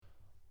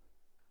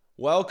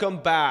Welcome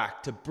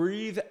back to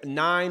Breathe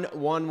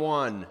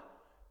 911.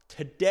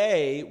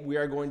 Today, we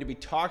are going to be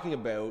talking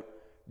about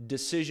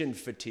decision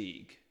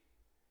fatigue.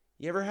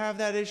 You ever have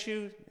that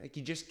issue? Like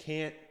you just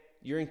can't,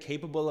 you're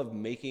incapable of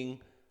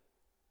making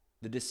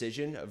the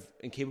decision,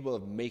 incapable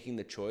of making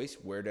the choice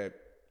where to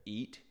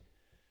eat,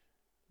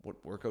 what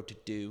workout to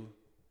do.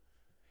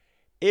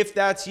 If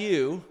that's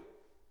you,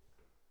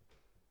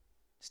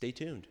 stay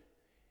tuned.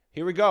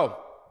 Here we go.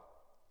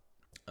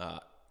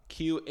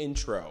 Cue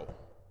intro.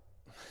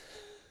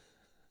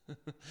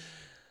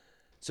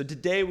 So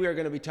today we are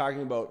going to be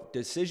talking about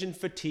decision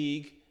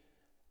fatigue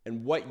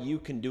and what you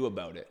can do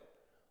about it.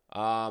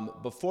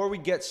 Before we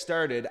get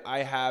started, I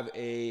have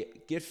a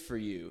gift for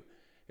you.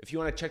 If you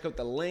want to check out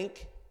the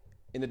link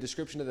in the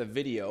description of the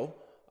video,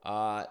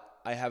 I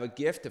have a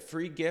gift, a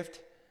free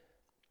gift,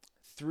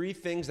 3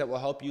 things that will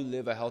help you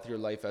live a healthier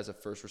life as a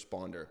first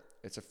responder.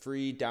 It's a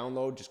free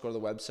download. Just go to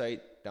the website,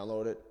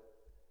 download it.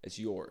 It's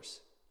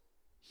yours.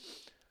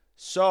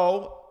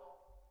 So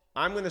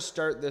I'm going to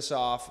start this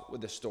off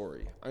with a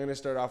story. I'm going to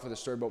start off with a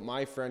story about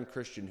my friend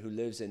Christian, who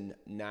lives in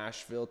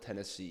Nashville,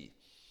 Tennessee.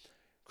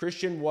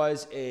 Christian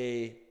was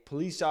a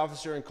police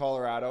officer in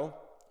Colorado.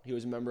 He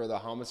was a member of the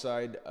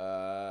homicide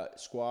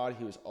squad.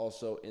 He was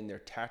also in their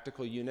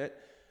tactical unit.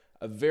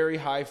 A very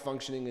high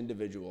functioning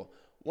individual.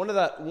 One of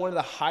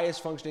the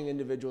highest functioning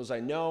individuals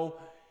I know.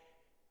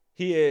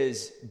 He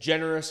is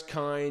generous,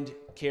 kind,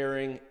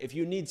 caring. If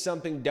you need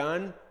something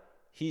done,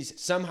 he's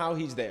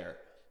there.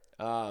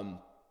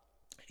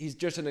 He's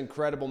just an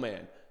incredible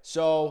man.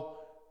 So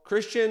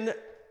Christian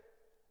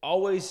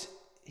always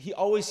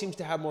seems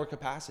to have more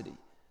capacity.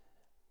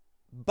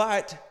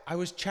 But I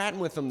was chatting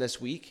with him this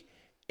week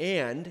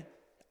and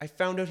I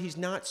found out he's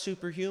not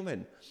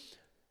superhuman.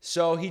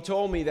 So he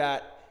told me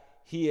that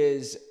he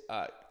is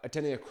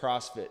attending a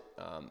CrossFit.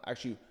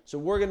 So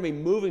we're going to be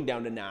moving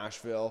down to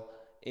Nashville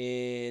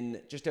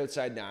just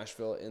outside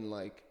Nashville in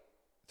like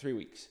 3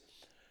 weeks.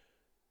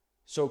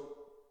 So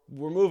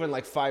we're moving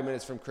like 5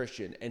 minutes from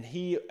Christian, and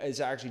he is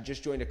actually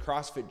just joined a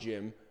CrossFit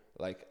gym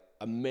like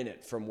a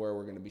minute from where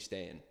we're going to be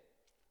staying.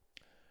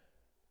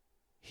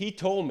 He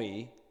told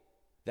me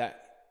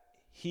that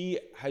he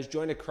has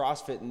joined a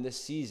CrossFit in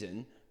this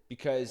season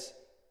because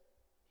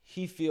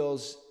he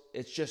feels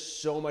it's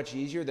just so much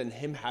easier than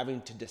him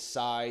having to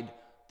decide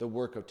the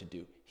workout to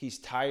do. He's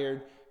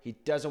tired. He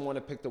doesn't want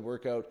to pick the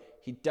workout.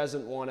 He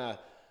doesn't want to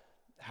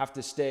have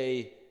to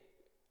stay,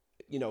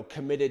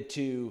 committed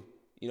to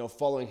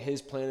following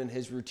his plan and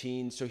his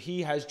routine. So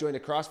he has joined a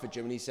CrossFit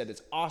gym and he said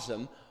it's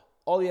awesome.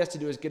 All he has to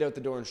do is get out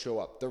the door and show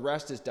up. The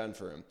rest is done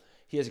for him.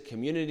 He has a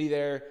community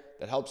there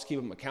that helps keep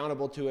him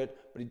accountable to it,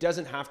 but he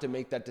doesn't have to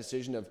make that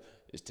decision of,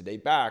 is today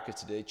back, is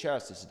today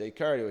chest, is today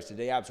cardio, is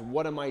today abs,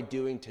 what am I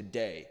doing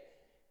today?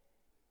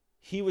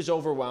 He was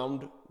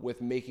overwhelmed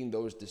with making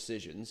those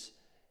decisions.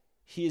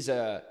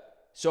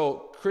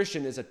 So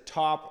Christian is a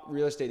top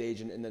real estate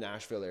agent in the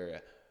Nashville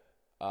area.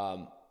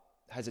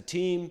 Has a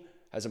team,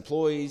 has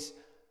employees,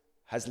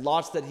 has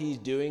lots that he's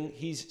doing.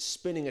 He's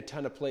spinning a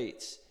ton of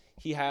plates.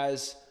 He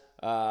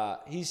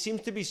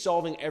seems to be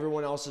solving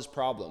everyone else's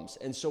problems.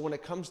 And so when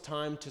it comes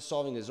time to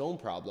solving his own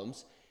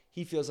problems,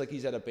 he feels like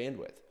he's at a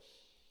bandwidth.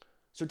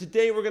 So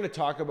today we're going to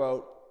talk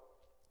about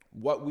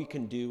what we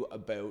can do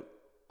about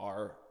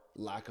our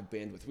lack of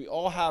bandwidth. We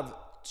all have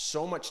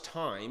so much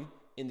time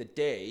in the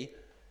day.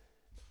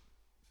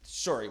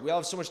 We all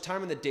have so much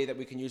time in the day that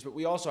we can use, but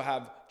we also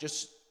have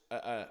just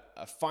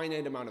a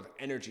finite amount of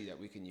energy that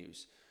we can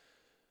use.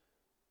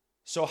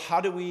 So how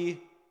do we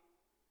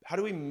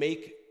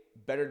make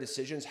better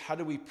decisions? How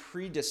do we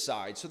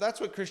pre-decide? So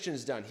that's what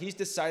Christian's done. He's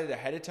decided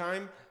ahead of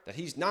time that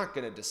he's not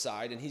going to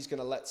decide and he's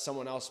going to let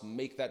someone else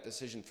make that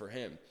decision for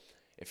him.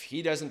 If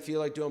he doesn't feel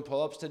like doing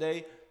pull-ups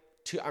today,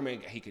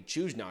 he could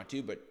choose not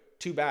to, but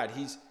too bad.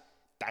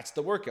 That's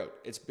the workout.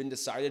 It's been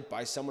decided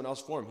by someone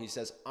else for him. He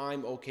says,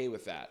 I'm okay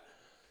with that.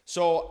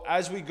 So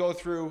as we go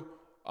through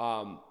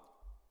our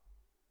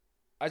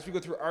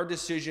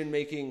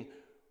decision-making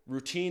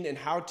routine and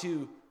how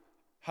to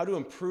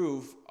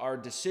improve our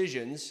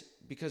decisions,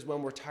 because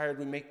when we're tired,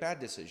 we make bad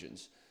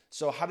decisions.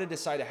 So how to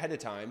decide ahead of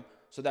time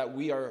so that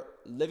we are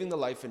living the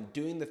life and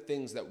doing the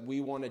things that we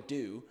want to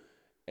do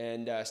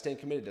and staying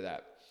committed to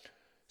that.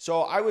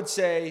 So I would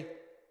say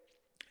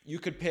you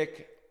could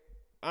pick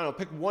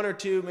 1 or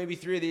 2, maybe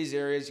 3 of these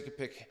areas. You could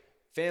pick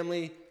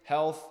family,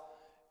 health,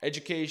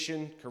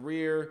 education,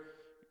 career,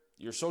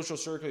 your social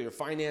circle, your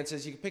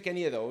finances. You can pick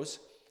any of those.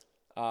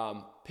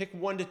 Pick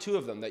 1 to 2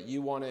 of them that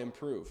you want to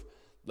improve.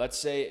 Let's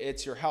say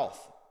it's your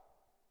health.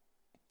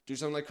 Do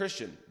something like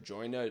Christian.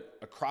 Join a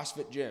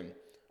CrossFit gym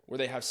where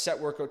they have set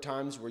workout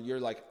times where you're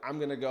like, I'm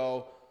going to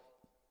go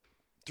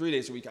 3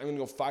 days a week. I'm going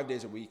to go 5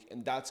 days a week.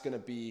 And that's going to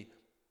be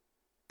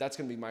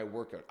my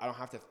workout. I don't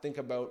have to think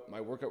about my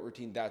workout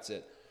routine. That's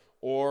it.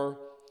 Or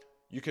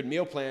you could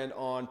meal plan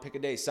pick a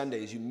day,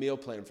 Sundays, you meal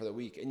plan for the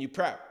week and you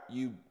prep.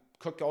 You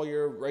cook all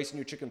your rice and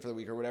your chicken for the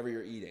week or whatever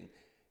you're eating.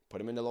 Put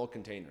them into little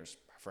containers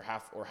for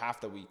half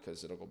the week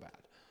because it'll go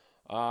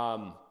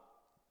bad.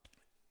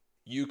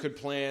 You could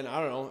plan, I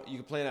don't know, you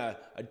could plan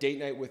a date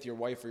night with your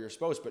wife or your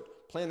spouse,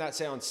 but plan that,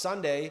 say, on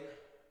Sunday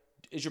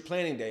is your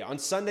planning day. On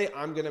Sunday,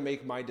 I'm going to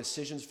make my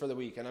decisions for the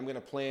week, and I'm going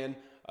to plan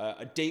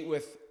a date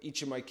with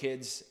each of my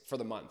kids for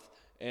the month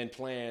and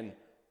plan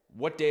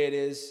what day it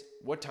is,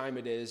 what time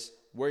it is,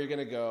 where you're going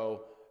to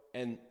go,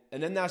 and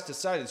then that's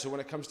decided. So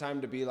when it comes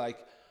time to be like,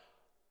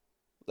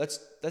 let's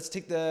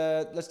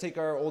take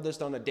our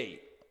oldest on a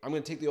date. I'm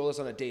going to take the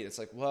oldest on a date. It's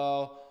like,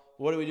 well,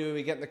 what do?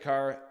 We get in the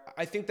car.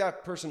 I think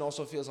that person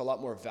also feels a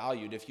lot more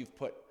valued if you've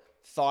put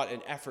thought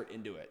and effort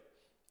into it.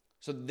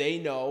 So they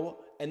know,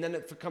 and then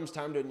if it comes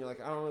time to it and you're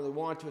like, I don't really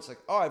want to, it's like,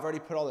 oh, I've already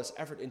put all this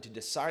effort into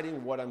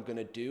deciding what I'm going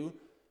to do.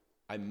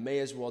 I may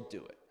as well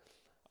do it.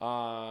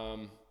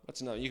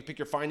 What's another? You can pick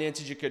your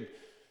finances. You could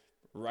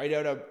write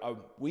out a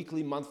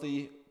weekly,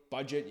 monthly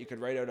budget. You could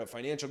write out a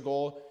financial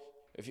goal.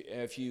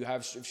 If you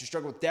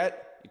struggle with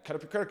debt, you cut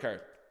up your credit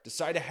card.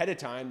 Decide ahead of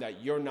time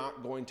that you're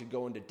not going to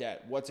go into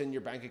debt. What's in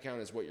your bank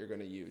account is what you're going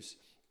to use.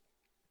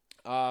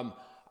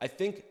 I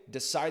think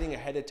deciding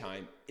ahead of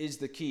time is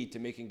the key to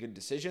making good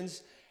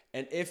decisions.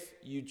 And if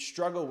you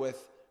struggle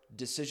with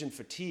decision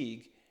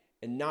fatigue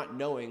and not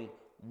knowing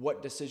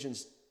what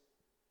decisions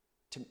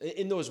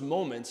in those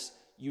moments,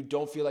 you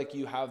don't feel like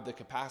you have the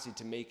capacity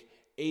to make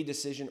a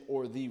decision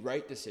or the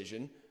right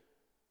decision,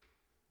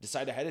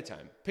 decide ahead of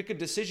time. Pick a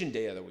decision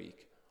day of the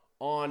week.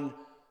 On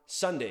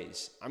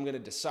Sundays, I'm going to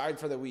decide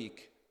for the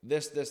week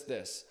this.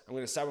 I'm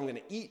going to decide what I'm going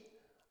to eat.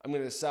 I'm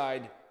going to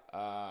decide,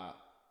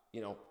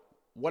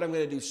 what I'm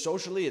going to do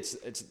socially.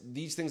 It's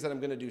these things that I'm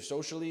going to do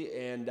socially,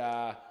 and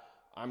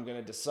I'm going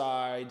to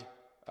decide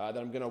that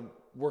I'm going to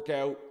work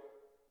out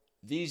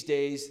these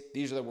days.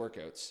 These are the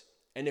workouts.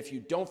 And if you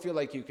don't feel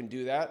like you can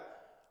do that,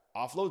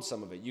 offload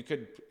some of it. You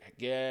could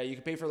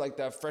pay for like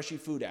the Freshie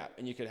Food app,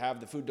 and you could have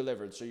the food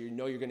delivered, so you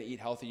know you're going to eat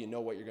healthy. You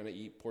know what you're going to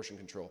eat. Portion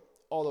control.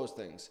 All those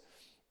things.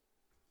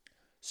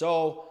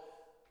 So,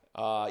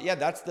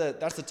 that's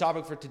the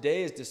topic for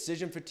today is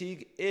decision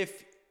fatigue.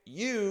 If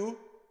you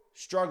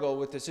struggle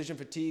with decision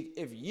fatigue,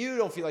 if you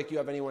don't feel like you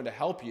have anyone to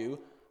help you,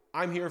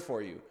 I'm here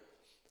for you.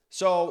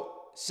 So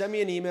send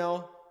me an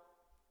email,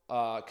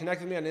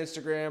 connect with me on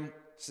Instagram,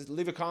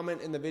 leave a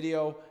comment in the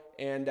video,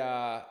 and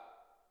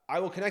I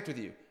will connect with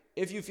you.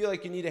 If you feel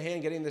like you need a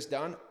hand getting this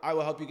done, I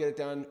will help you get it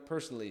done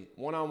personally.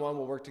 One-on-one,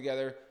 we'll work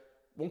together.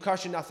 Won't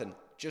cost you nothing.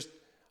 Just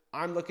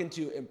I'm looking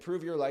to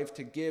improve your life,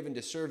 to give and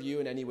to serve you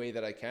in any way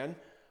that I can.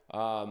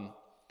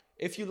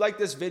 If you like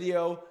this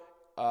video,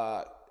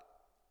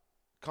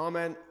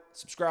 comment,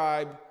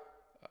 subscribe,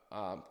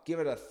 give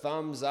it a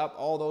thumbs up,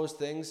 all those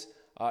things.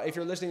 If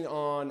you're listening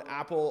on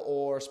Apple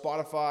or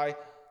Spotify,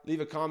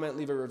 leave a comment,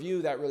 leave a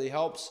review. That really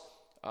helps.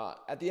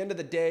 At the end of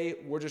the day,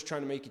 we're just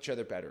trying to make each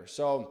other better.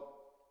 So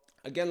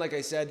again, like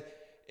I said,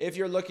 if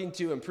you're looking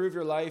to improve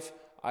your life,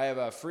 I have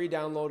a free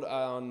download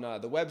on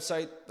the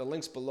website. The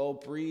link's below,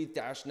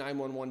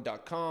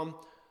 breathe-911.com.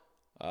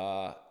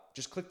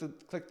 Just click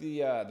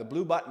the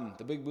blue button,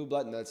 the big blue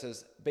button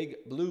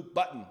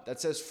that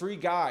says free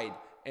guide,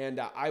 and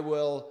I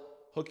will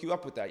hook you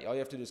up with that. All you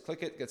have to do is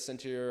click it, gets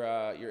sent to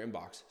your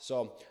inbox.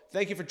 So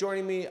thank you for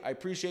joining me. I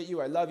appreciate you.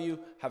 I love you.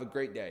 Have a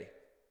great day.